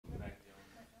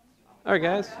All right,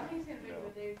 guys.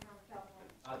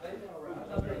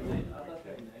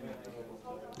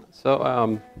 So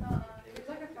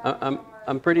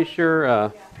I'm pretty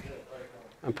sure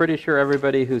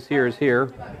everybody who's here is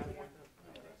here.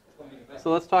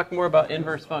 So let's talk more about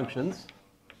inverse functions.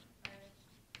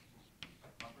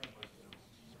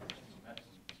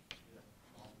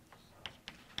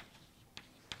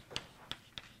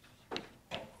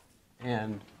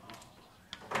 And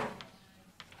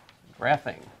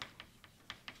graphing.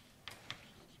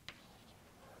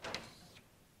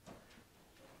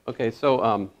 Okay,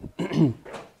 so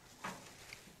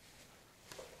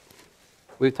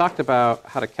we've talked about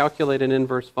how to calculate an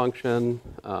inverse function.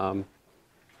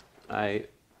 I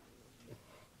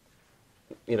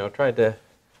tried to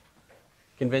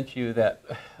convince you that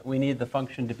we need the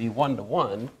function to be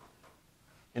one-to-one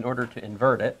in order to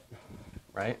invert it,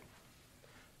 right?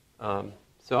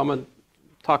 So I'm going to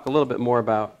talk a little bit more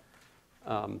about,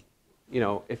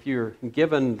 if you're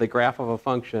given the graph of a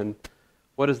function,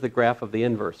 what does the graph of the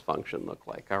inverse function look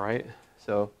like, all right?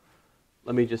 So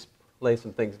let me just lay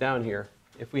some things down here.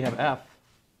 If we have f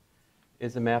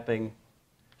is a mapping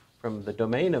from the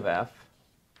domain of f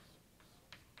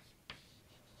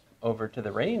over to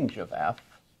the range of f,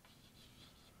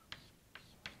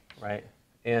 right?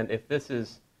 And if this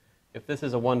is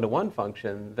a one-to-one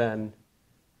function, then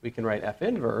we can write f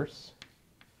inverse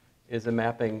is a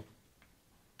mapping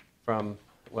from,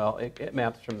 well, it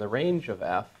maps from the range of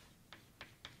f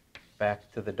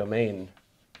back to the domain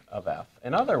of f.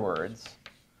 In other words,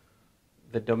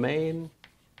 the domain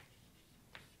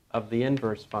of the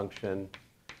inverse function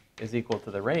is equal to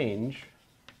the range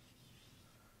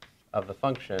of the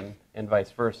function and vice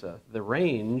versa. The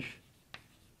range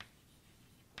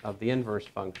of the inverse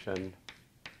function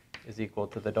is equal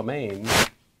to the domain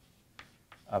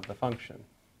of the function.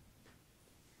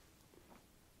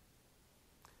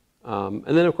 And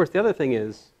then, of course, the other thing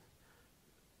is,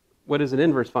 what is an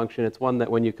inverse function? It's one that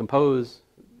when you compose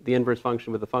the inverse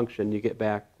function with the function, you get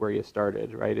back where you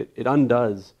started, right? It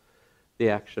undoes the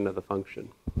action of the function.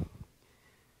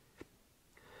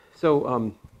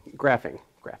 So graphing.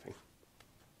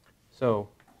 So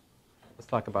let's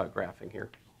talk about graphing here.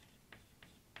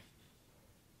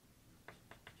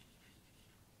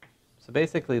 So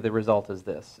basically the result is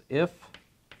this. If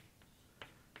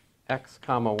x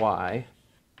comma y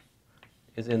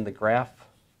is in the graph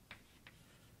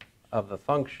of the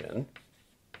function,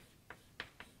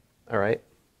 all right,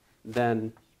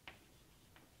 then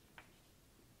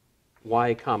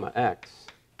y comma x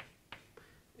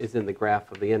is in the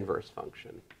graph of the inverse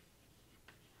function.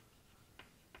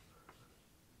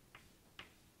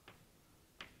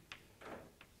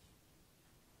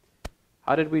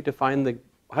 How did we define the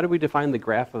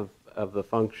graph of the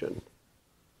function?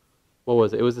 What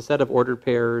was it? It was a set of ordered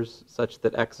pairs such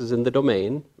that x is in the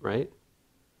domain, right?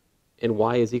 And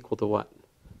y is equal to what?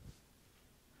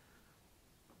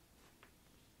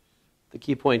 The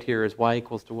key point here is y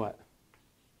equals to what?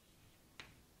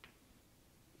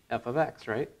 F of x,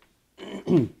 right?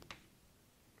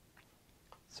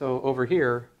 So over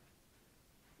here,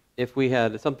 if we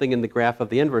had something in the graph of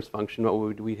the inverse function, what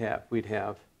would we have? We'd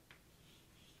have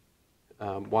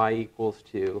y equals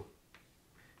to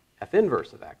f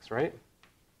inverse of x, right?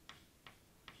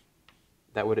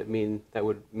 That would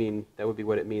be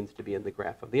what it means to be in the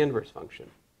graph of the inverse function,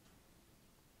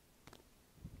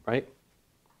 right?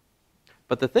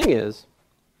 But the thing is,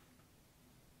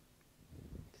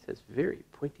 it has very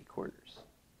pointy corners.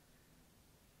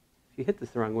 If you hit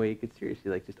this the wrong way, you could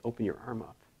seriously just open your arm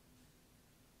up.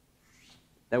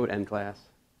 That would end class,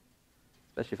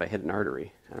 especially if I hit an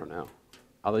artery. I don't know.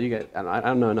 Although you guys, I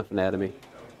don't know enough anatomy.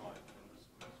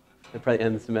 That'd probably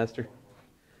end the semester.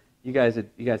 You guys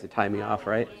would tie me off,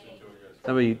 right?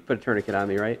 Somebody put a tourniquet on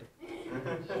me, right?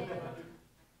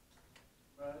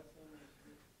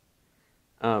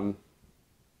 I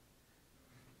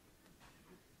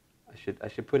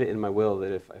should put it in my will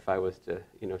that if I was to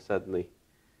suddenly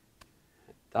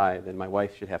die, then my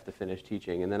wife should have to finish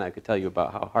teaching, and then I could tell you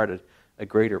about how hard a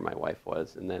grader my wife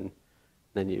was, and then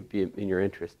you'd be in your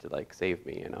interest to save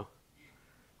me,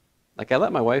 Like I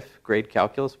let my wife grade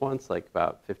calculus once,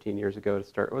 about 15 years ago to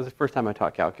start. It was the first time I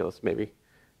taught calculus, maybe.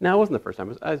 No, it wasn't the first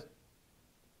time. I was a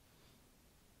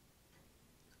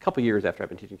couple years after I've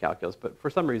been teaching calculus, but for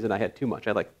some reason I had too much.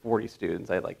 I had 40 students.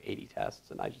 I had 80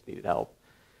 tests, and I just needed help.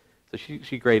 So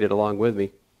she graded along with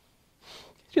me.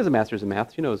 She has a master's in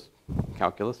math. She knows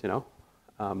calculus,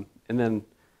 And then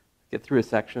get through a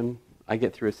section. I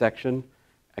get through a section.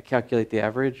 I calculate the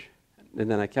average, and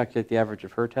then I calculate the average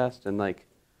of her test, and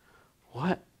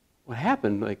what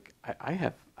happened? I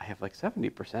have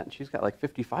 70%, and she's got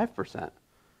 55%.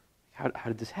 how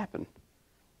did this happen?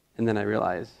 And then I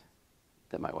realized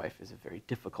that my wife is a very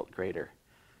difficult grader.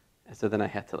 And so then I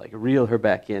had to like reel her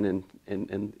back in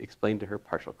and explain to her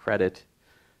partial credit.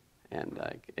 And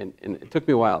it took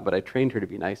me a while, but I trained her to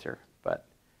be nicer. But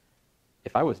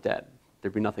if I was dead,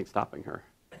 there'd be nothing stopping her.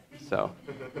 So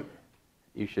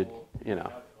you should, you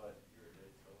know.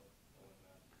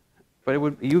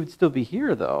 But you would still be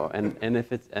here though, and I'm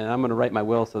going to write my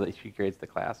will so that she grades the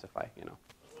class if I, you know.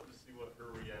 I'd love to see what her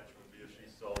reaction would be if she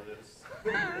saw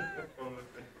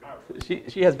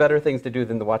this. She has better things to do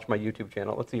than to watch my YouTube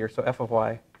channel. Let's see here. So f of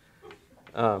y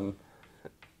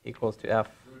equals to f.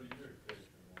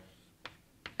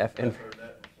 F in.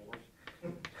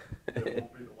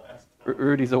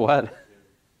 Rudy's a what?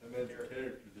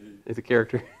 He's a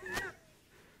character.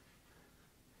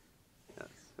 Yes.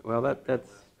 Well, that's.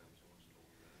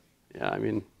 Yeah, I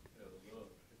mean,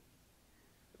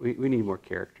 we need more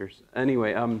characters.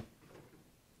 Anyway,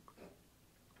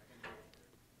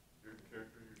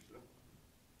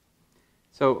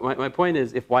 So my point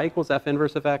is, if y equals f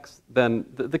inverse of x, then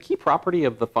the key property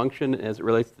of the function as it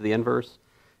relates to the inverse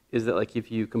is that, like, if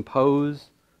you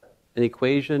compose an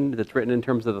equation that's written in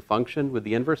terms of the function with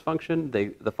the inverse function,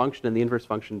 the function and the inverse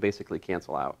function basically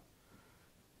cancel out.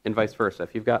 And vice versa.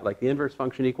 If you've got, like, the inverse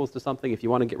function equals to something, if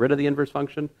you want to get rid of the inverse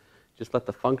function, just let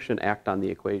the function act on the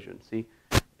equation. See,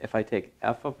 if I take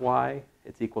f of y,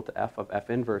 it's equal to f of f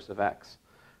inverse of x.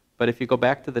 But if you go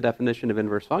back to the definition of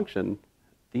inverse function,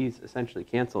 these essentially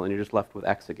cancel, and you're just left with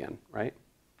x again, right?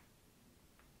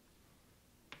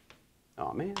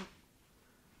 Oh, man.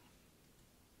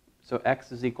 So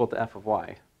x is equal to f of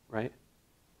y, right?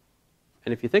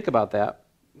 And if you think about that,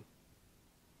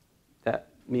 that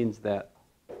means that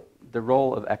the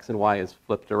role of x and y is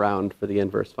flipped around for the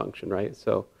inverse function, right?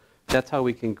 So that's how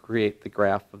we can create the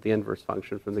graph of the inverse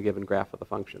function from the given graph of the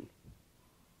function.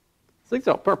 So there's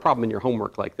a problem in your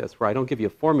homework like this where I don't give you a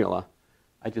formula.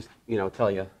 I just, tell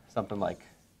you something like,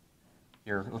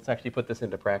 here, let's actually put this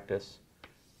into practice.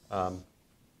 Let's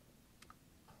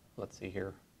see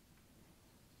here.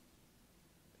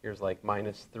 Here's like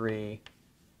minus 3.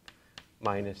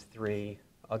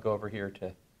 I'll go over here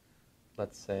to,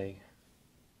 let's say,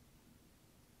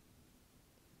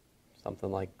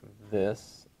 something like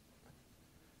this.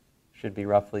 Should be,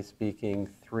 roughly speaking,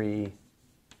 3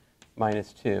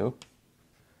 minus 2.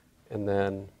 And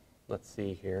then, let's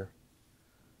see here.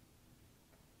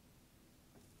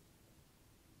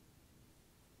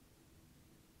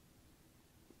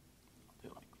 I'll do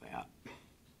like that.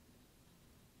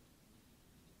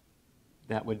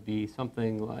 That would be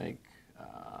something like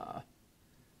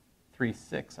 3,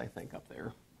 6, I think, up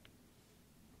there.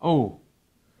 Oh,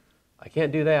 I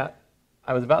can't do that.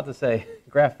 I was about to say,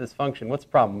 graph this function. What's the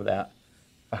problem with that?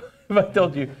 If I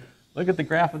told you, look at the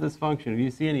graph of this function, do you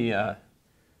see any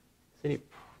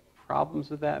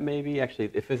problems with that? Maybe actually,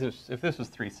 if this was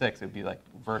 3, 6, it'd be like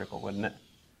vertical, wouldn't it?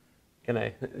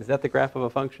 Is that the graph of a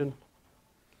function?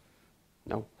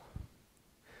 No.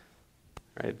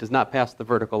 Right, it does not pass the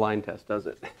vertical line test, does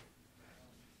it?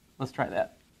 Let's try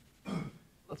that.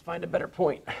 Let's find a better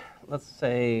point. Let's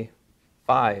say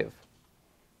 5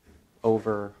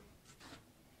 over.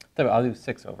 I'll do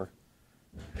 6 over.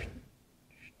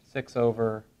 6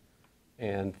 over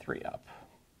and 3 up.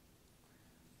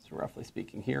 So roughly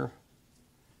speaking here.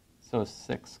 So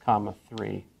 6 comma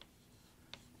 3.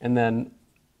 And then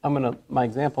my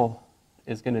example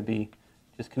is going to be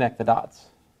just connect the dots.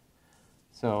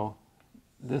 So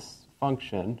this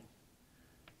function,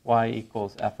 y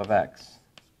equals f of x,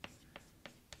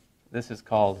 this is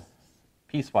called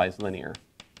piecewise linear.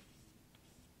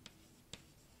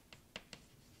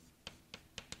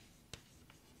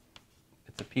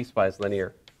 It's a piecewise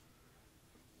linear.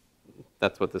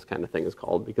 That's what this kind of thing is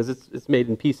called, because it's made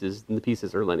in pieces, and the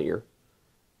pieces are linear,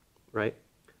 right?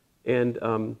 And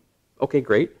okay,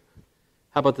 great.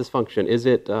 How about this function? Is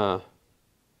it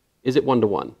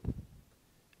 1-to-1?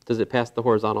 Does it pass the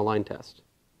horizontal line test?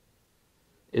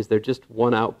 Is there just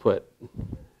one output?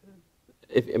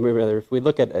 If we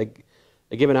look at a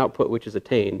given output which is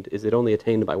attained, is it only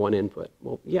attained by one input?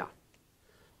 Well, yeah.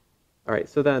 All right,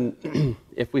 so then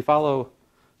if we follow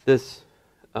this,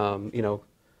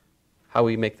 how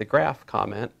we make the graph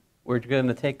comment, we're going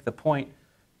to take the point,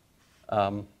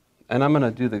 and I'm going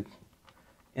to do the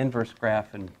inverse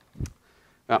graph, and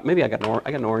maybe I got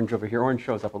an orange over here. Orange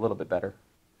shows up a little bit better.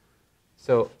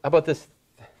 So how about this?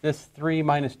 This 3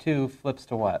 minus 2 flips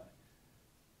to what?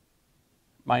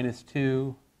 Minus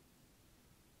 2,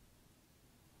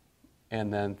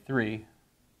 and then 3.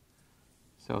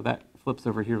 So that flips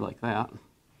over here like that.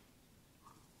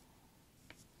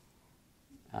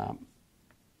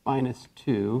 Minus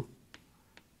 2,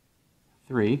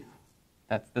 3.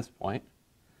 That's this point.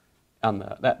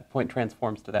 That point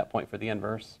transforms to that point for the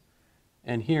inverse.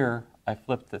 And here, I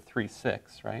flipped the 3,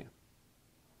 6, right?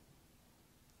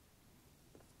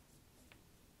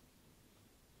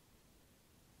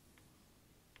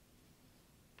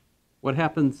 What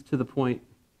happens to the point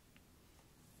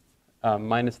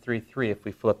minus 3, 3 if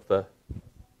we flip the...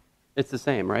 It's the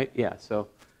same, right? Yeah, so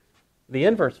the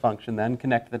inverse function then,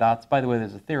 connect the dots. By the way,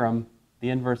 there's a theorem. The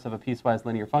inverse of a piecewise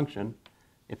linear function,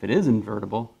 if it is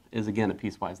invertible, is again a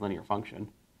piecewise linear function.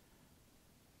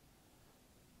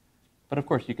 But of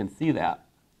course, you can see that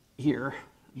here.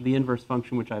 The inverse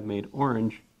function, which I've made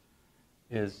orange,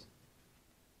 is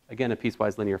again a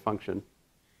piecewise linear function.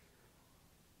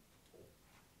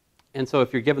 And so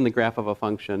if you're given the graph of a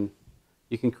function,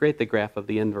 you can create the graph of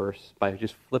the inverse by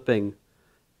just flipping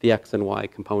the x and y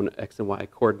component, x and y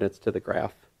coordinates to the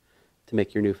graph to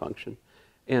make your new function.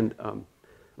 And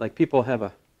like people have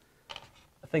a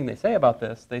thing they say about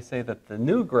this. They say that the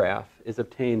new graph is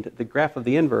obtained, the graph of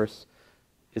the inverse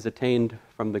is attained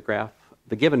from the graph,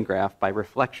 the given graph, by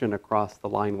reflection across the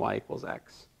line y equals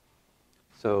x.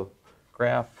 So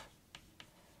graph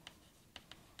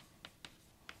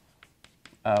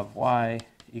of y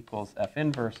equals f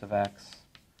inverse of x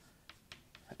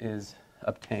is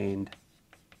obtained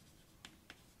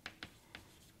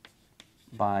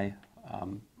by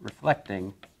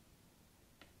reflecting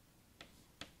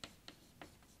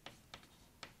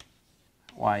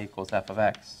y equals f of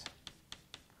x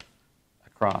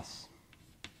across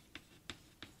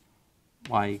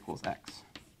y equals x,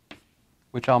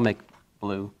 which I'll make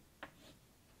blue.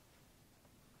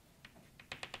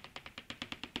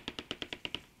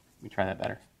 Let me try that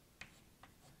better.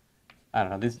 I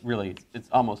don't know, this really, it's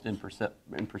almost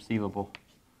imperceivable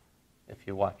if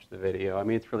you watch the video. I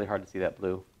mean, it's really hard to see that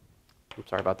blue. I'm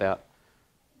sorry about that.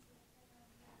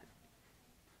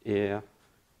 Yeah.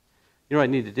 You know what I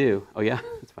need to do? Oh, yeah?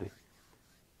 It's funny.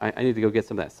 I need to go get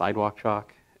some of that sidewalk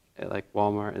chalk at like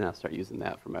Walmart, and I'll start using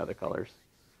that for my other colors.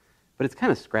 But it's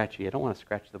kind of scratchy. I don't want to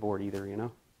scratch the board either, you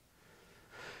know?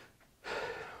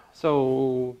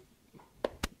 So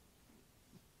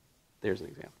there's an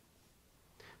example.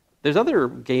 There's other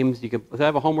games you can... I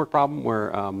have a homework problem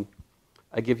where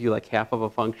I give you like half of a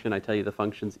function. I tell you the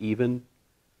function's even.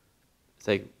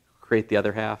 Say, create the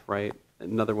other half, right?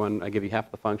 Another one, I give you half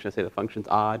of the function. I say the function's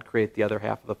odd. Create the other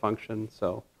half of the function.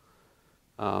 So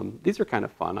these are kind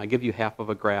of fun. I give you half of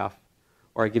a graph,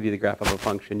 or I give you the graph of a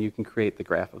function. You can create the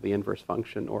graph of the inverse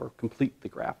function, or complete the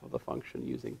graph of the function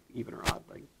using even or odd.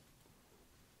 Like,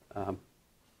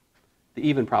 the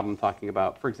even problem I'm talking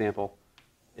about, for example,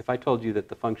 if I told you that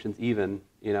the function's even,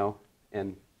 you know,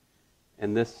 and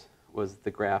this was the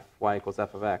graph y equals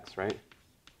f of x, right?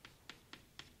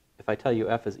 If I tell you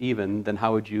f is even, then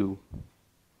how would you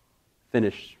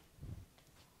finish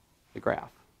the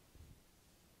graph?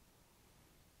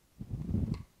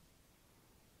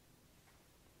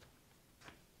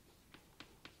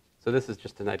 So this is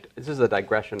just this is a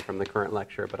digression from the current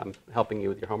lecture, but I'm helping you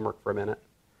with your homework for a minute.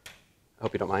 I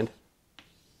hope you don't mind.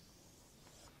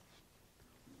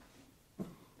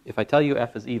 If I tell you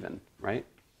f is even, right?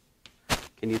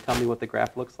 Can you tell me what the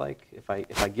graph looks like? If I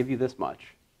give you this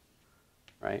much,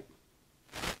 right?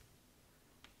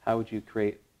 How would you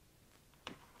create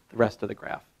the rest of the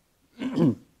graph?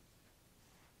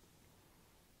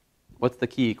 What's the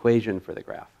key equation for the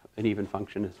graph? An even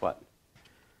function is what?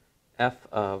 F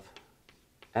of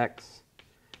x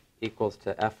equals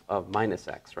to f of minus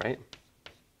x, right?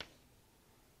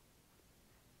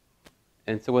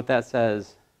 And so what that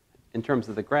says, in terms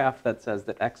of the graph, that says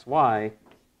that xy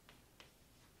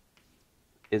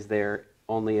is there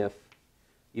only if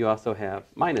you also have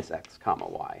minus x comma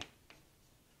y.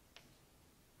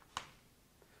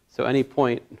 So any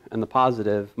point in the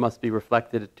positive must be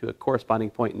reflected to a corresponding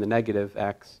point in the negative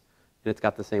x, and it's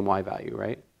got the same y value,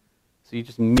 right? So you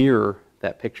just mirror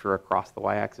that picture across the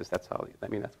y-axis. That's how, I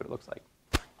mean, that's what it looks like.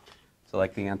 So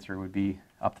like the answer would be,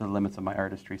 up to the limits of my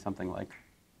artistry, something like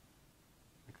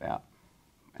that.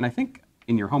 And I think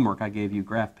in your homework I gave you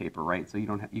graph paper, right? So you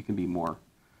don't have, you can be more,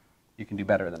 you can do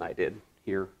better than I did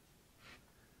here.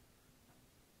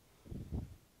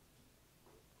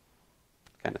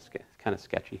 Kind of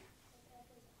sketchy.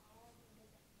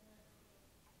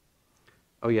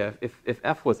 Oh yeah, if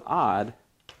f was odd,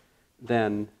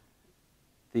 then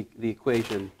the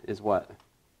equation is what?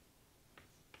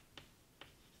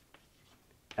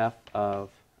 F of,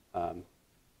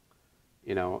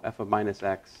 you know, f of minus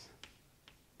x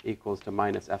equals to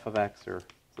minus f of x or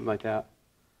something like that.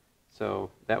 So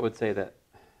that would say that,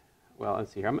 well,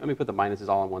 let's see here. Let me put the minuses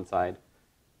all on one side.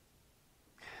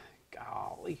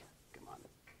 Golly, come on.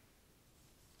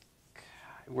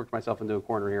 worked myself into a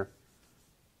corner here.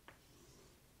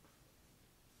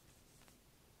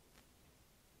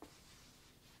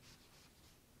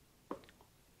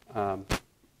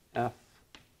 F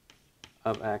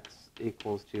of x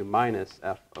equals to minus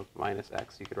f of minus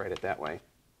x. You could write it that way.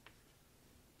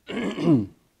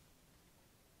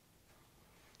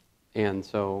 And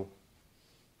so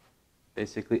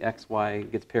basically xy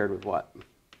gets paired with what?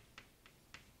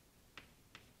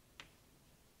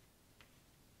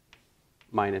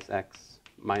 Minus x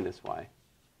minus y.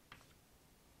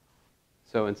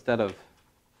 So instead of,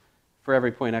 for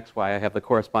every point xy, I have the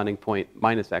corresponding point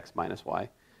minus x minus y.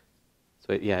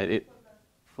 So it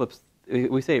flips,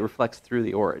 we say it reflects through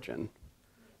the origin.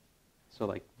 So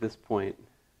like this point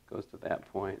goes to that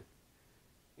point,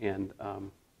 and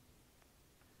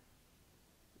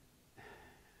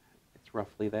it's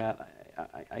roughly that.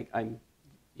 I'm,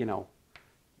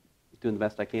 doing the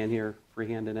best I can here,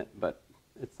 freehanding it, but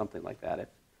it's something like that.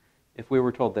 If we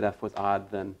were told that f was odd,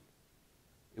 then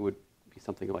it would be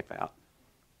something like that.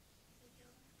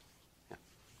 Yeah.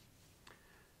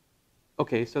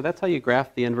 Okay, so that's how you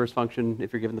graph the inverse function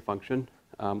if you're given the function.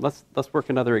 Let's work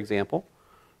another example.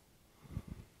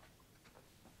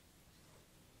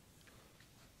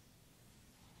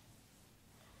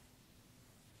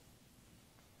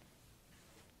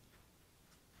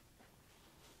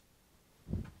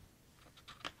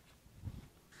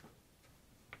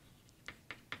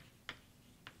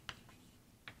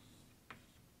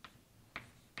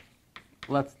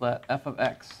 Let's let f of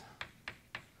x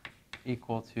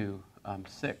equal to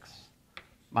 6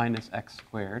 minus x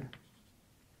squared.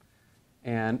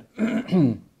 And,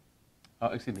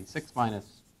 6 minus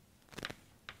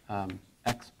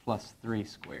x plus 3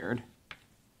 squared.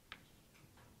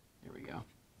 Here we go.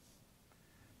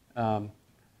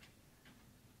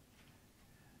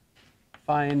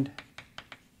 Find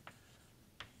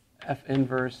f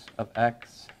inverse of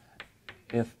x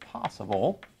if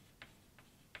possible.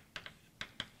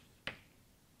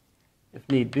 If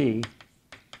need be,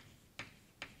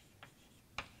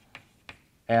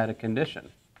 add a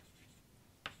condition.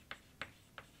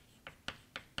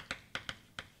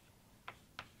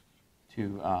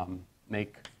 To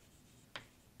make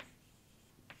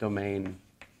domain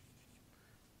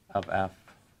of f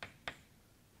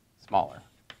smaller.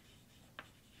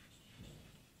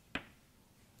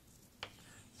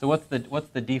 So what's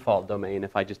the default domain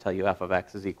if I just tell you f of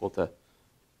x is equal to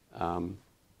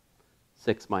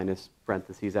 6 minus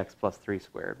parentheses x plus 3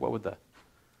 squared? What would the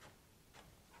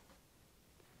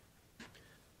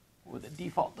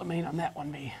default domain on that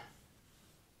one be?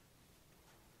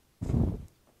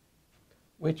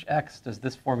 Which x does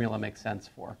this formula make sense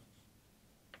for?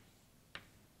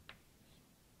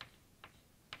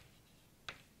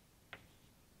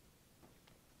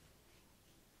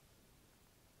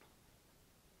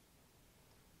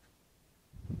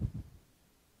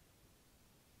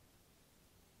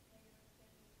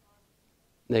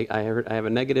 I have a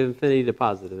negative infinity to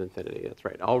positive infinity. That's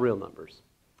right, all real numbers.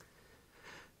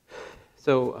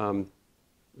 So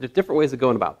there's different ways of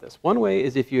going about this. One way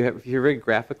is if you're very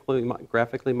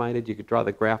graphically minded, you could draw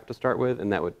the graph to start with,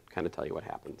 and that would kind of tell you what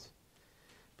happens.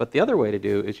 But the other way to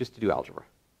do is just to do algebra.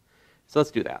 So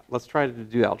let's do that. Let's try to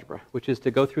do algebra, which is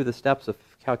to go through the steps of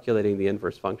calculating the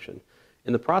inverse function.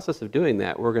 In the process of doing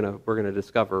that, we're going to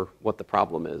discover what the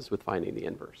problem is with finding the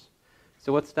inverse.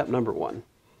 So what's step number 1?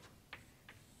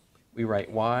 We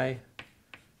write y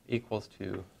equals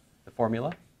to the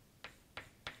formula,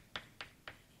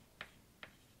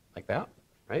 like that,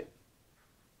 right?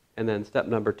 And then step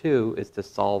number 2 is to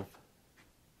solve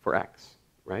for x,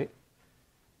 right?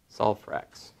 Solve for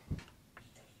x.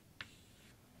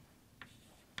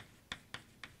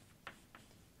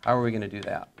 How are we going to do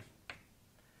that?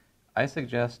 I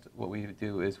suggest what we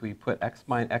do is we put x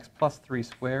plus 3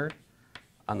 squared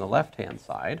on the left-hand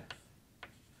side,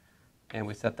 and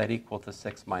we set that equal to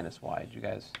 6 minus y. Did you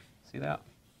guys see that?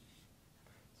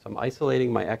 So I'm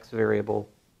isolating my x variable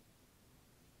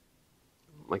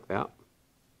like that.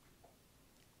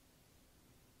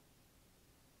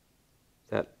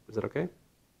 Is that okay?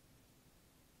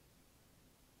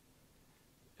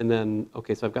 And then,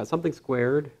 okay, so I've got something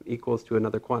squared equals to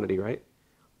another quantity, right?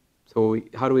 So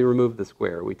how do we remove the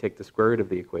square? We take the square root of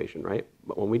the equation, right?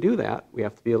 But when we do that, we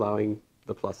have to be allowing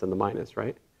the plus and the minus,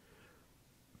 right?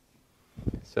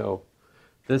 So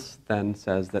this then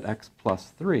says that x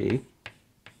plus 3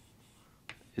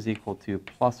 is equal to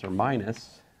plus or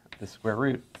minus the square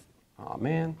root, oh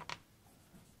man,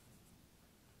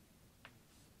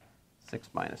 6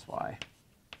 minus y.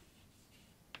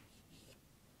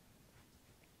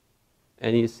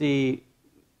 And you see,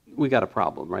 we got a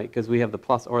problem, right? Because we have the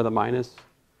plus or the minus.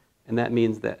 And that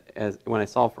means that when I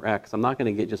solve for x, I'm not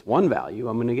going to get just one value.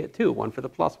 I'm going to get two, one for the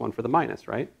plus, one for the minus,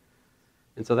 right?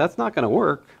 And so that's not going to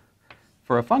work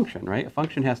for a function, right? A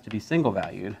function has to be single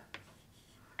valued.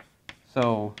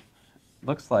 So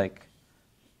looks like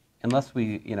unless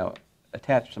we,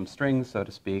 attach some strings, so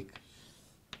to speak,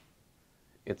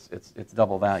 it's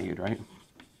double valued, right?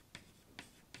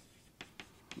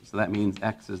 So that means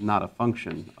x is not a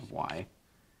function of y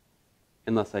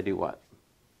unless I do what?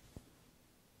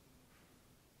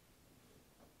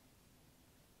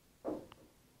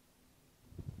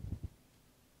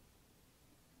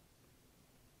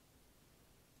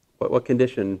 What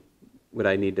condition would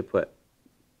I need to put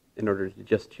in order to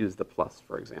just choose the plus,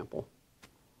 for example?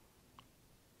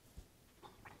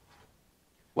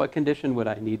 What condition would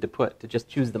I need to put to just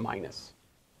choose the minus?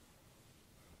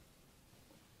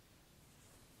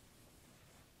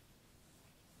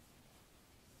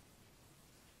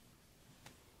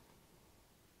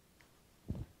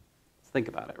 Let's think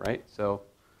about it, right? So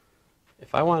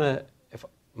if I want to,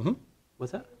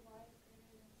 what's that?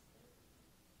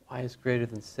 Y is greater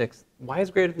than 6. Y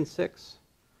is greater than 6?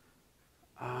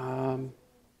 I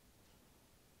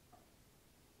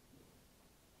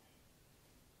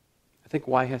think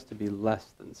y has to be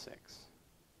less than 6,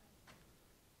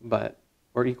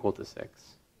 or equal to 6.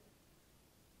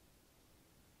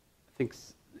 I think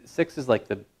 6 is like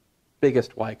the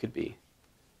biggest y could be.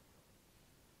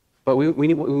 But we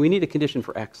need a condition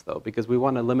for x, though, because we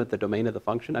want to limit the domain of the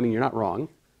function. I mean, you're not wrong.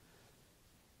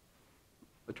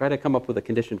 But try to come up with a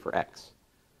condition for x.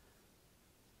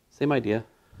 Same idea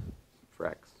for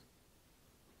x.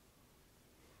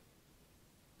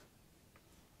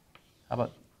 How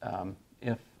about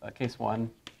if case 1,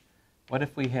 what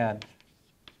if we had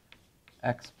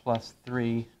x plus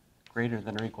 3 greater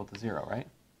than or equal to 0, right?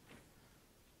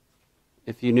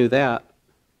 If you knew that,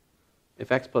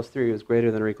 if x plus 3 was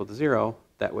greater than or equal to 0,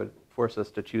 that would force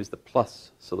us to choose the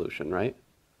plus solution, right?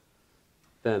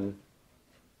 Then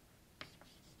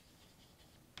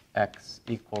x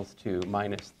equals to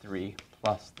minus 3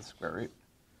 plus the square root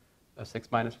of 6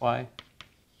 minus y.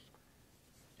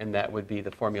 And that would be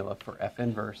the formula for f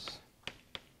inverse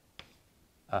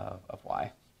of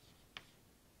y.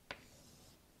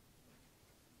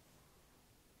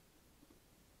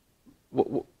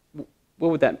 What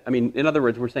would that, I mean, in other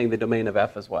words, we're saying the domain of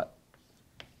f is what?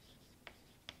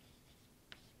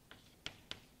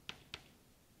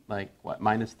 Like what,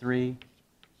 minus 3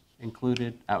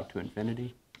 included out to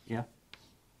infinity? Yeah?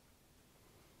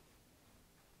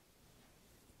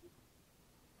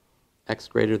 X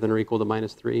greater than or equal to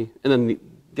minus 3. And then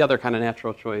the other kind of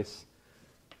natural choice,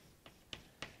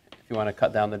 if you want to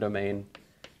cut down the domain,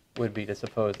 would be to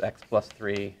suppose x plus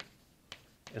 3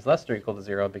 is less than or equal to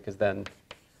 0, because then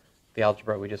the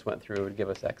algebra we just went through would give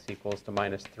us x equals to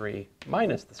minus 3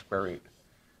 minus the square root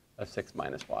of 6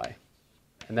 minus y.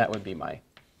 And that would be my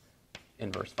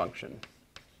inverse function.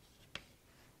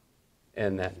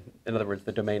 And then, in other words,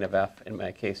 the domain of f in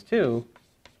my case 2,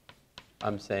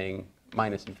 I'm saying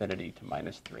minus infinity to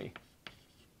minus 3.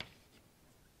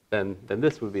 Then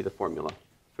this would be the formula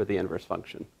for the inverse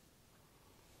function.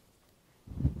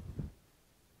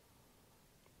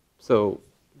 So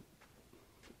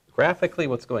graphically,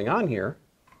 what's going on here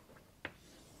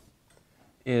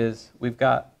is we've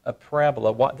got a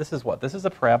parabola. This is what? This is a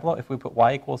parabola. If we put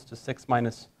y equals to 6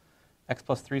 minus x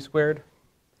plus 3 squared,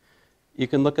 you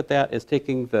can look at that as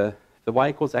taking the y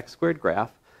equals x squared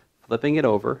graph, flipping it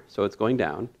over so it's going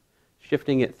down,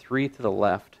 shifting it 3 to the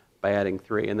left by adding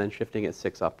 3, and then shifting it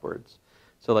 6 upwards.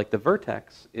 So like the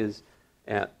vertex is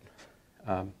at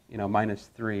minus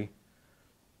 3,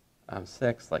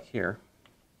 6, like here.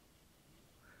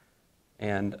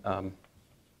 And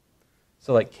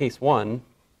so like case 1,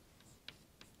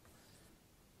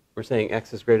 we're saying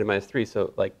x is greater than minus 3.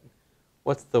 So like,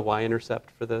 what's the y-intercept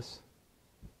for this?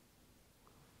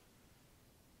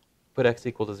 Put x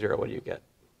equal to 0, what do you get?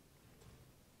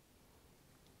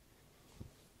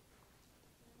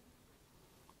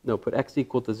 No, put x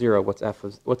equal to 0, what's f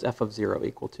of 0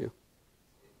 equal to?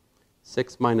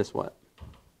 6 minus what?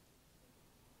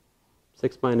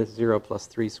 6 minus 0 plus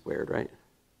 3 squared, right?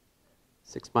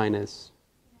 6 minus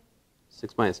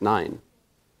 9.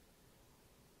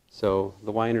 So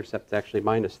the y-intercept is actually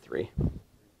minus 3.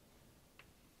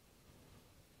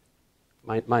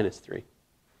 Minus 3.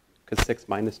 Because 6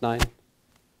 minus 9,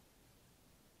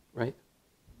 right?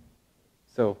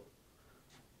 So,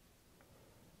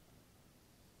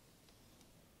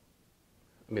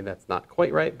 I mean, that's not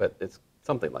quite right, but it's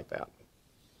something like that,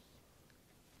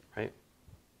 right?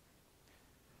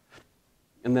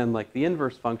 And then like the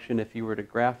inverse function, if you were to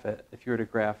graph it, if you were to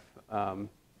graph,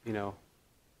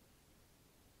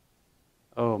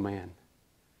 Oh, man.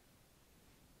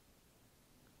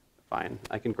 Fine,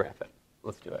 I can graph it.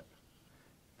 Let's do it.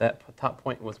 That top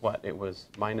point was what? It was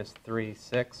minus 3,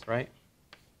 6, right?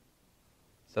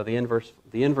 So the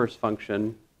inverse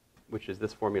function, which is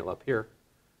this formula up here,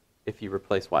 if you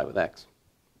replace y with x,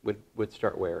 would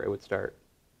start where? It would start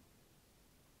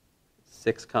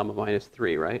 6 comma minus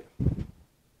 3, right?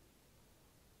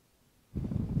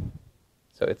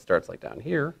 So it starts like down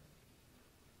here.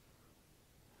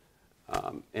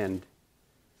 And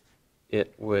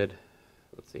it would,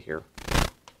 let's see here.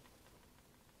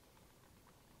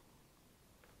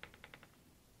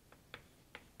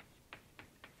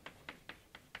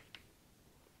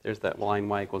 There's that line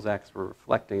y equals x. We're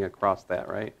reflecting across that,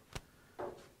 right?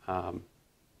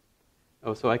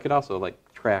 Oh, so I could also like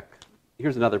track.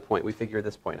 Here's another point. We figure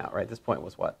this point out, right? This point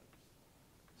was what?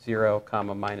 0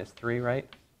 comma minus 3,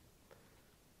 right?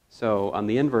 So on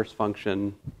the inverse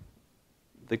function,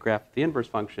 the graph of the inverse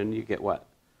function, you get what?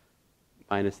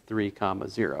 Minus 3 comma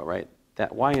 0, right?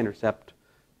 That y-intercept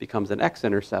becomes an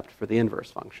x-intercept for the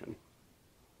inverse function.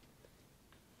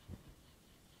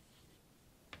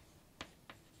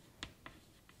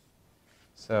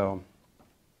 So,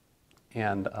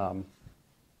 and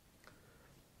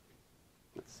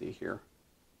let's see here.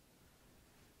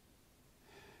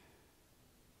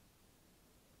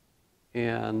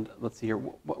 And let's see here.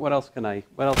 What else can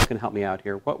help me out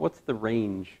here? What's the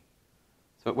range?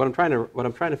 So what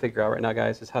I'm trying to figure out right now,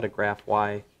 guys, is how to graph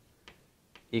y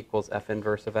equals f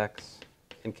inverse of x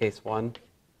in case 1,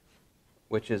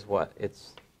 which is what?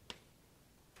 It's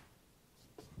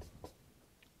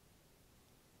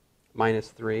minus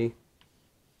 3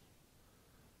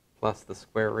 plus the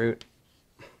square root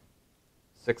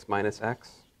 6 minus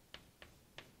x.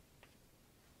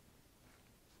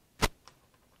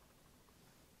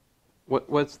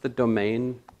 What's the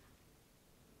domain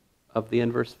of the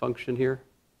inverse function here?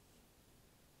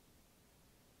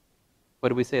 What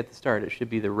did we say at the start? It should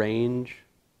be the range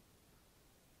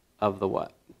of the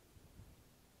what?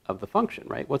 Of the function,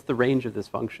 right? What's the range of this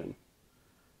function?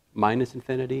 Minus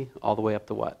infinity all the way up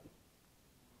to what?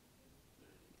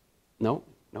 No.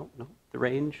 The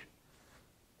range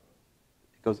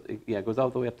it goes all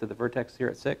the way up to the vertex here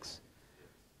at 6.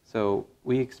 So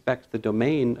we expect the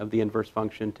domain of the inverse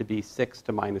function to be 6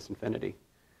 to minus infinity.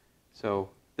 So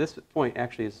this point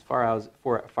actually is far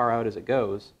out as it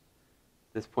goes.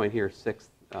 This point here, 6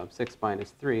 minus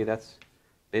 3, that's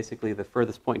basically the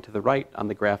furthest point to the right on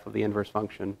the graph of the inverse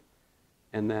function.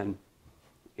 And then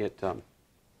it's hard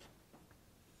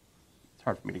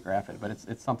for me to graph it, but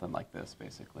it's something like this,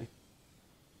 basically.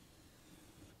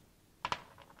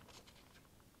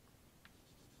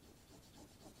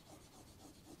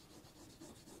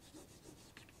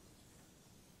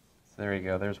 So there you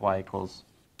go. There's y equals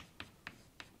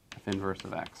f inverse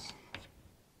of x.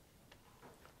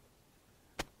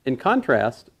 In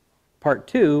contrast, part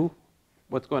 2,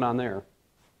 what's going on there?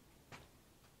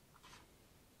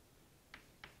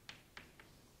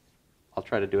 I'll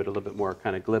try to do it a little bit more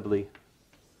kind of glibly,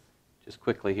 just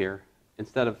quickly here.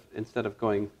 Instead of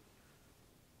going,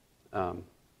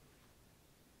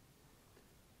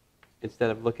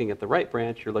 instead of looking at the right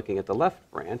branch, you're looking at the left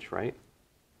branch, right?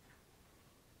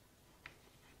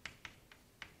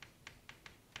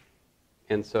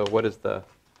 And so what is the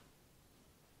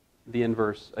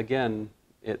inverse? Again,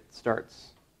 it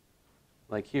starts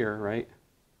like here, right?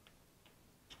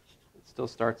 It still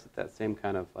starts at that same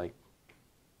kind of like,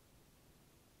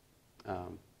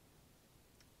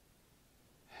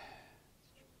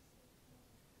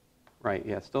 right,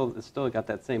 yeah, it's still got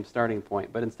that same starting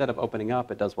point, but instead of opening up,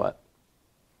 it does what?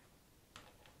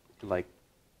 It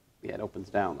opens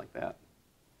down like that.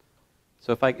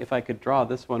 So if I could draw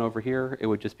this one over here, it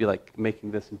would just be like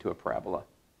making this into a parabola.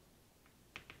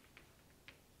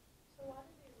 So why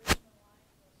did the original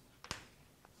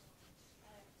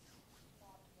line was x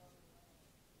long over the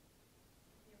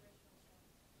original one?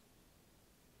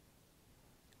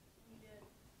 We did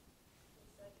the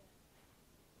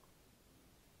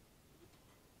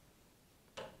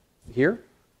second. Here?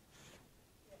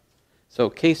 Yes.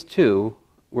 So case 2,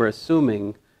 we're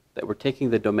assuming that we're taking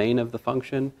the domain of the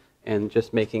function and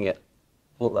just making it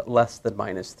less than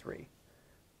minus 3.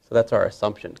 So that's our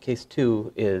assumption. Case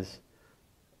 2 is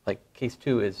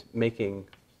making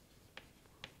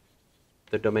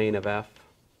the domain of f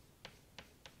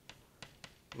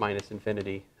minus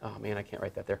infinity. Oh man, I can't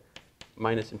write that there.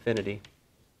 Minus infinity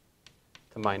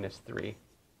to minus 3.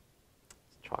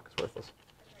 Chalk is worthless.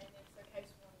 Okay, and then so case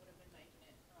 1 would have been making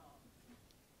it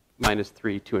Minus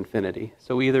 3 to infinity.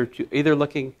 So we can either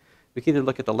look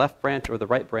at the left branch or the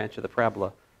right branch of the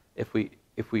parabola. If we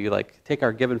like take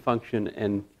our given function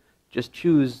and just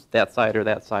choose that side or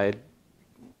that side,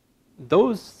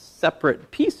 those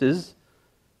separate pieces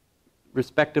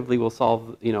respectively will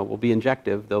solve, will be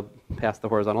injective. They'll pass the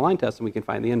horizontal line test and we can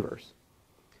find the inverse.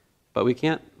 But we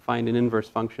can't find an inverse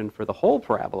function for the whole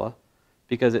parabola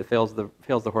because it fails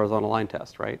the horizontal line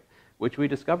test, right? Which we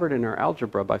discovered in our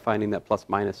algebra by finding that plus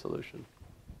minus solution.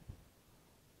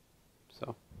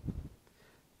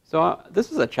 So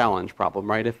this is a challenge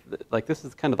problem, right? This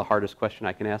is kind of the hardest question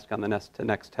I can ask on the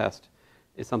next test,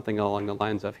 is something along the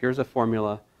lines of, here's a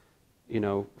formula,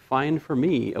 find for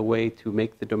me a way to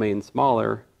make the domain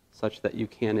smaller such that you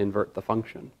can invert the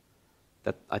function.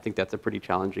 I think that's a pretty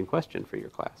challenging question for your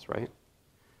class, right?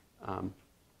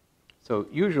 So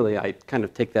usually I kind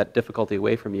of take that difficulty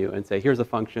away from you and say, here's a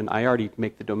function, I already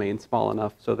make the domain small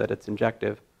enough so that it's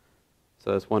injective,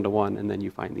 so it's 1-to-1, and then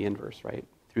you find the inverse, right?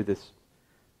 Through this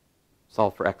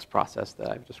solve for x process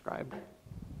that I've described.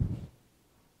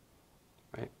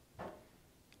 Right?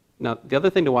 Now, the other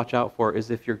thing to watch out for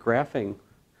is if you're graphing,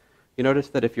 you notice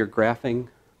that if you're graphing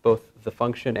both the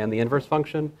function and the inverse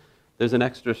function, there's an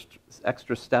extra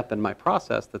step in my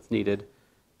process that's needed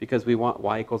because we want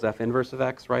y equals f inverse of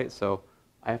x, right? So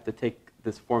I have to take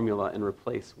this formula and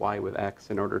replace y with x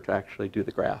in order to actually do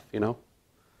the graph,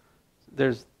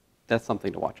 That's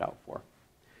something to watch out for.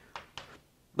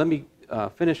 Let me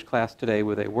finish class today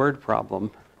with a word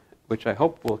problem, which I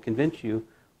hope will convince you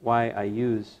why I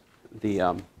use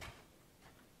the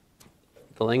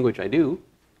language I do.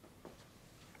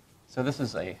 So I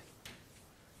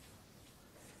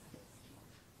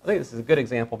think this is a good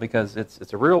example because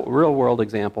it's a real world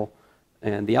example,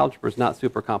 and the algebra is not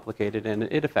super complicated, and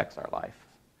it affects our life.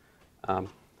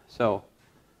 So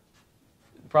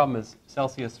the problem is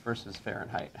Celsius versus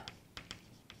Fahrenheit.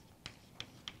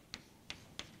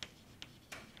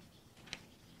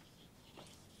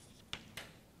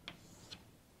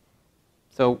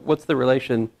 So what's the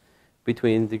relation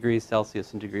between degrees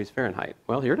Celsius and degrees Fahrenheit?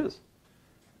 Well, here it is.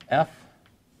 F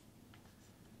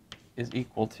is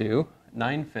equal to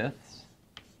 9/5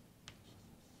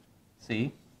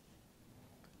 C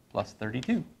plus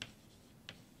 32.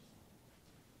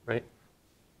 Right?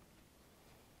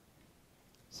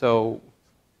 So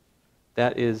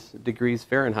that is degrees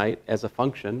Fahrenheit as a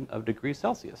function of degrees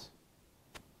Celsius.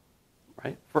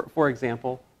 Right? For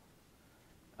example,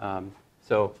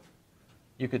 so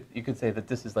you could say that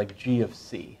this is like g of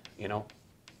c,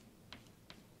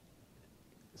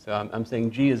 So I'm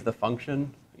saying g is the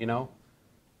function,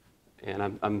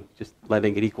 and I'm just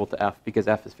letting it equal to f because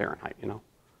f is Fahrenheit,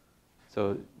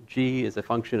 So g is a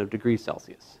function of degrees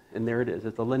Celsius, and there it is.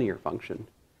 It's a linear function.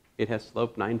 It has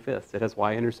slope 9/5. It has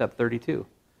y-intercept 32.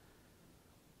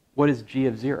 What is g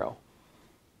of 0?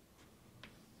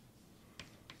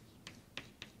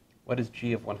 What is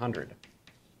g of 100?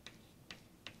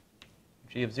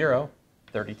 G of 0,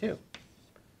 32.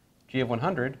 G of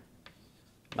 100,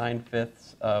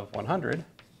 9/5 of 100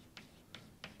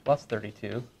 plus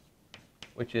 32,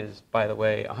 which is, by the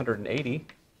way, 180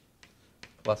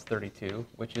 plus 32,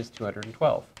 which is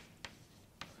 212.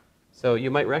 So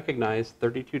you might recognize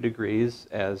 32 degrees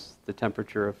as the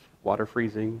temperature of water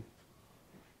freezing,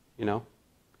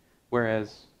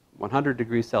 whereas 100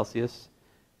 degrees Celsius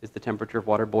is the temperature of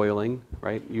water boiling,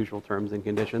 right? Usual terms and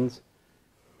conditions.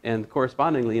 And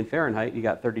correspondingly, in Fahrenheit, you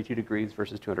got 32 degrees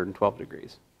versus 212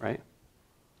 degrees, right?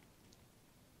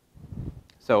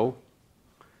 So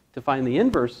to find the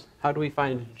inverse, how do we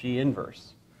find G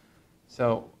inverse?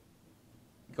 So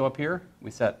go up here, we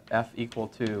set F equal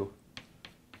to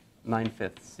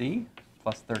 9/5 C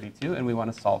plus 32, and we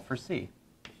want to solve for C.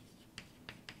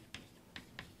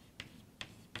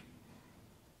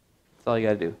 That's all you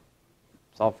got to do.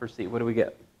 Solve for C. What do we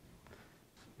get?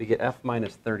 We get F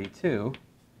minus 32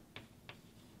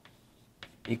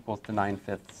 equals to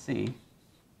 9/5 C.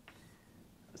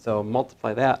 So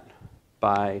multiply that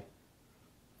by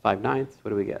 5/9. What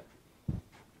do we get?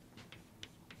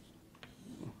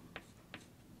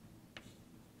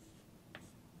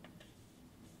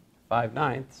 Five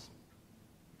ninths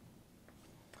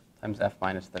times F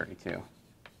minus 32.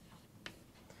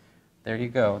 There you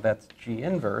go. That's G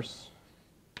inverse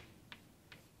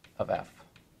of F.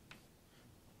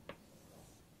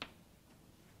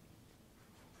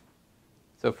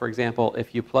 So for example,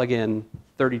 if you plug in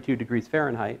 32 degrees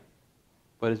Fahrenheit,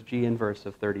 what is G inverse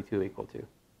of 32 equal to?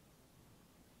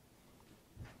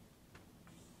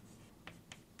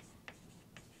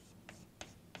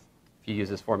 If you use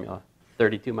this formula,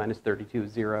 32 minus 32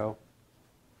 is 0.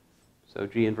 So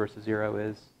G inverse of 0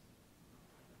 is,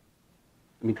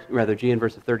 G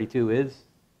inverse of 32 is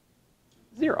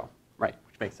 0, right?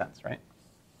 Which makes sense, right?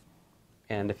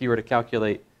 And if you were to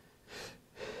calculate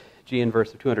G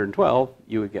inverse of 212,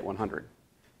 you would get 100.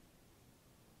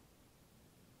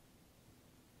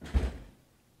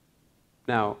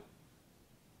 Now,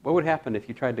 what would happen if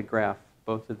you tried to graph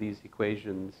both of these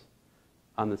equations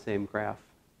on the same graph?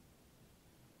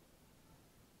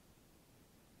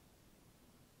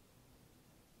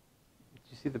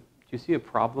 Do you see a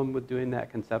problem with doing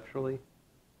that conceptually?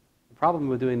 The problem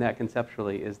with doing that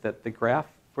conceptually is that the graph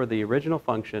for the original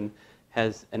function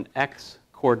has an x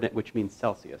coordinate, which means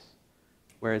Celsius.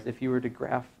 Whereas if you were to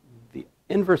graph the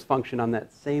inverse function on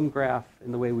that same graph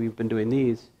in the way we've been doing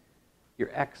these, your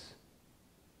x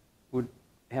would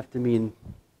have to mean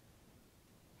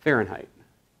Fahrenheit.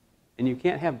 And you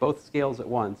can't have both scales at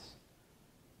once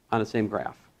on the same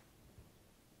graph.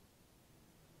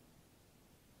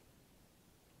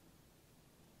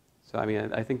 So I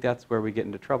mean, I think that's where we get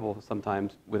into trouble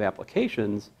sometimes with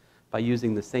applications by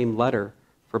using the same letter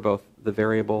for both the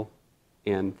variable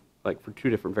and like for two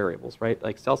different variables, right?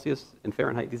 Like Celsius and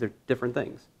Fahrenheit, these are different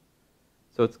things.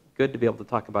 So it's good to be able to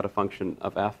talk about a function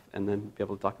of f and then be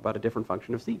able to talk about a different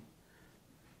function of c.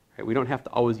 Right? We don't have to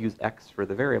always use x for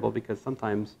the variable because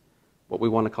sometimes what we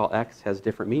want to call x has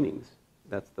different meanings.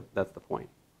 That's the point.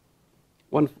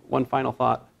 One final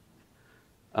thought.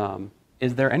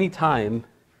 Is there any time,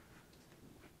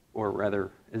 or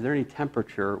rather, is there any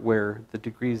temperature where the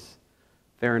degrees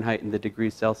Fahrenheit and the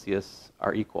degrees Celsius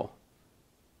are equal?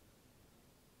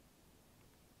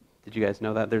 Did you guys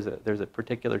know that? There's a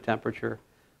particular temperature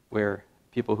where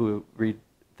people who read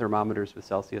thermometers with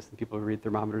Celsius and people who read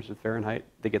thermometers with Fahrenheit,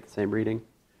 they get the same reading.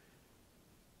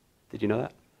 Did you know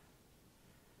that?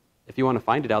 If you want to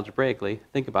find it algebraically,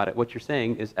 think about it. What you're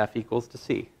saying is F equals to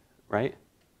C, right?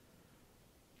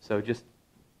 So just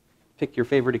pick your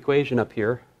favorite equation up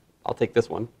here. I'll take this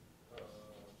one.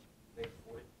 Negative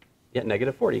 40. Yeah,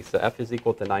 negative 40. So F is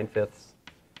equal to 9/5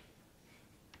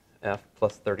 F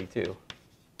plus 32.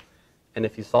 And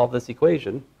if you solve this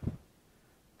equation,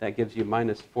 that gives you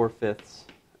minus 4/5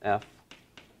 F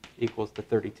equals to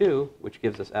 32, which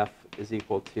gives us F is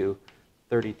equal to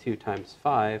 32 times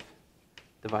 5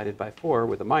 divided by 4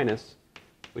 with a minus,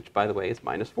 which, by the way, is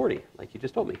minus 40, like you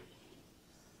just told me.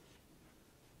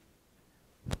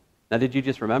 Now, did you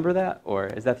just remember that, or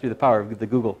is that through the power of the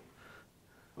Google?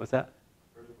 What's that?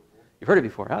 Heard it before. You've heard it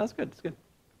before. Oh, that's good. That's good.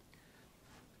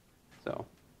 So,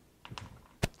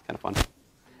 kind of fun.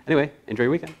 Anyway, enjoy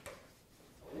your weekend.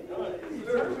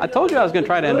 I told you I was going to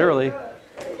try to end early.